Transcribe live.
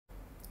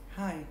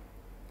Hi.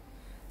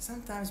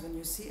 Sometimes when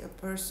you see a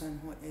person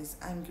who is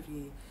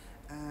angry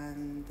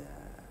and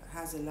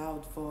has a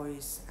loud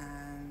voice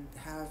and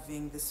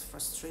having this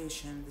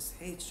frustration, this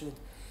hatred,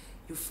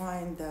 you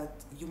find that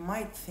you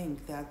might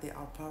think that they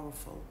are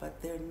powerful,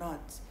 but they're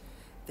not.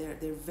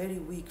 They're very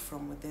weak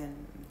from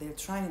within. They're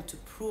trying to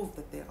prove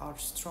that they are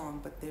strong,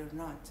 but they're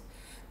not.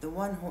 The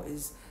one who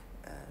is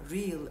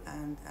real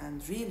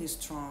and really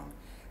strong,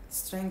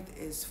 strength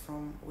is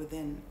from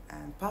within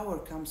and power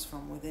comes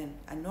from within.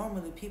 And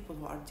normally people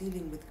who are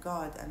dealing with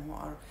God and who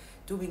are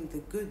doing the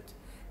good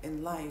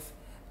in life,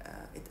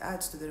 it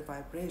adds to their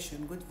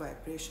vibration, good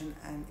vibration,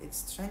 and it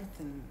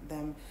strengthens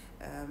them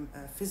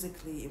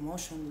physically,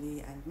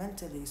 emotionally, and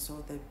mentally,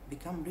 so they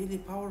become really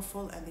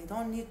powerful and they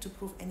don't need to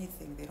prove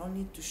anything. They don't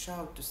need to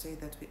shout to say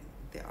that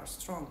they are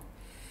strong.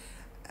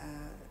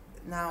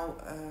 Now,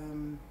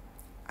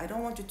 I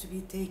don't want you to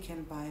be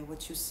taken by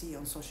what you see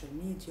on social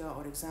media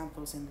or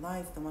examples in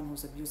life, the one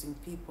who's abusing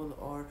people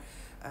or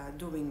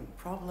doing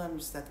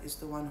problems, that is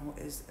the one who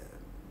is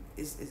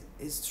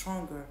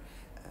stronger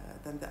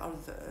than the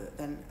other,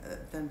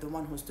 than the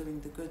one who's doing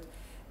the good.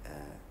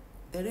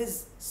 There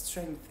is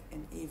strength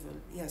in evil,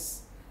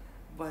 yes,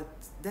 but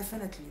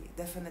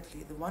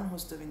definitely the one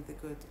who's doing the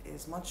good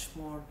is much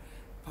more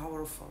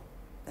powerful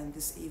than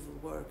this evil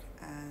work.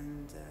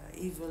 And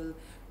evil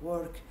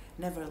work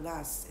never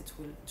lasts. It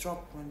will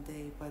drop one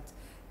day, but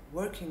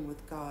working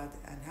with God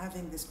and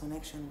having this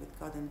connection with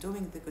God and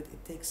doing the good,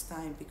 it takes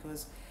time,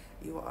 because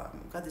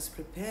God is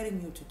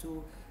preparing you to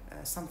do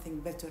something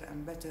better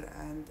and better,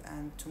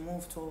 and to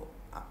move to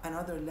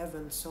another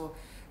level. So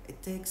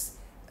it takes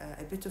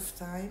a bit of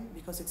time,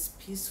 because it's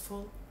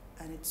peaceful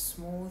and it's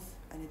smooth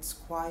and it's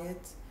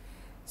quiet.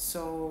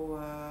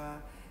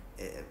 So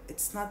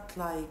it's not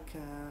like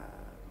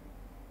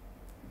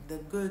the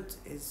good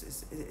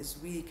is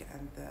weak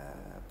and the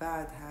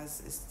bad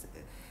has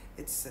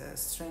its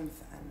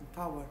strength and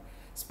power.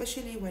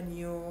 Especially when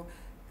you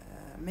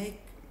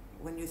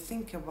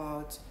think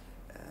about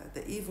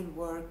the evil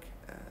work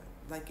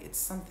like it's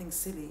something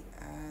silly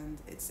and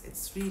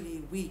it's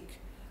really weak.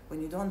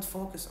 When you don't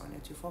focus on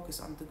it, you focus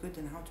on the good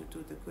and how to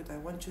do the good. I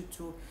want you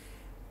to,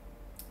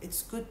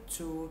 it's good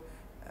to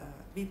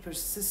be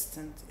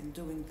persistent in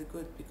doing the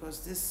good,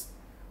 because this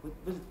would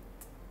build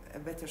a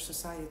better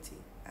society.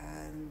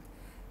 And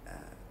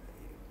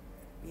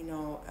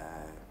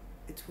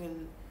it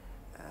will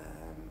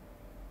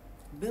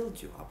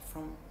build you up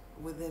from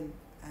within,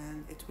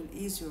 and it will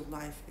ease your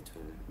life. It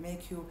will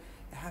make you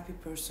a happy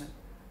person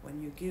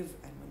when you give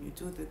and when you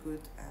do the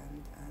good,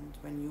 and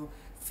when you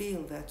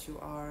feel that you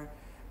are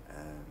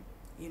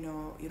you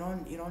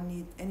don't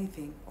need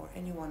anything or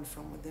anyone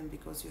from within,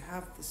 because you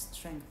have the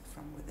strength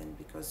from within,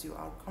 because you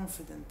are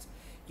confident.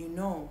 You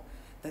know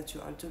that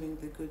you are doing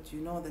the good, you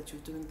know that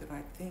you're doing the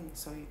right thing,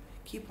 so you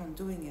keep on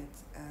doing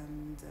it.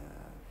 And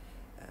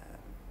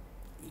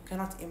you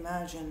cannot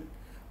imagine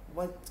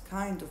what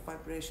kind of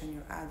vibration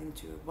you're adding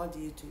to your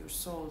body, to your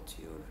soul,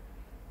 to your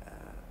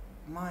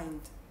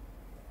mind.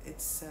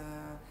 It's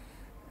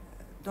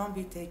don't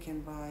be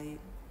taken by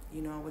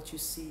what you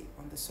see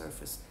on the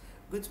surface.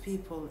 Good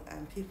people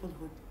and people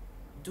who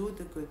do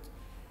the good,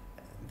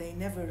 they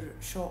never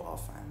show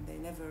off and they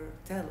never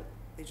tell.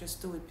 They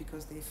just do it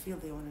because they feel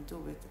they want to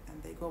do it,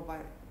 and they go by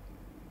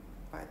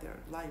their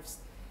lives.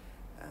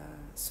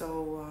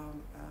 So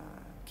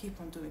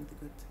keep on doing the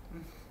good.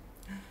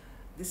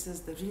 This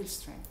is the real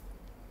strength.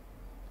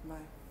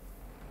 Bye.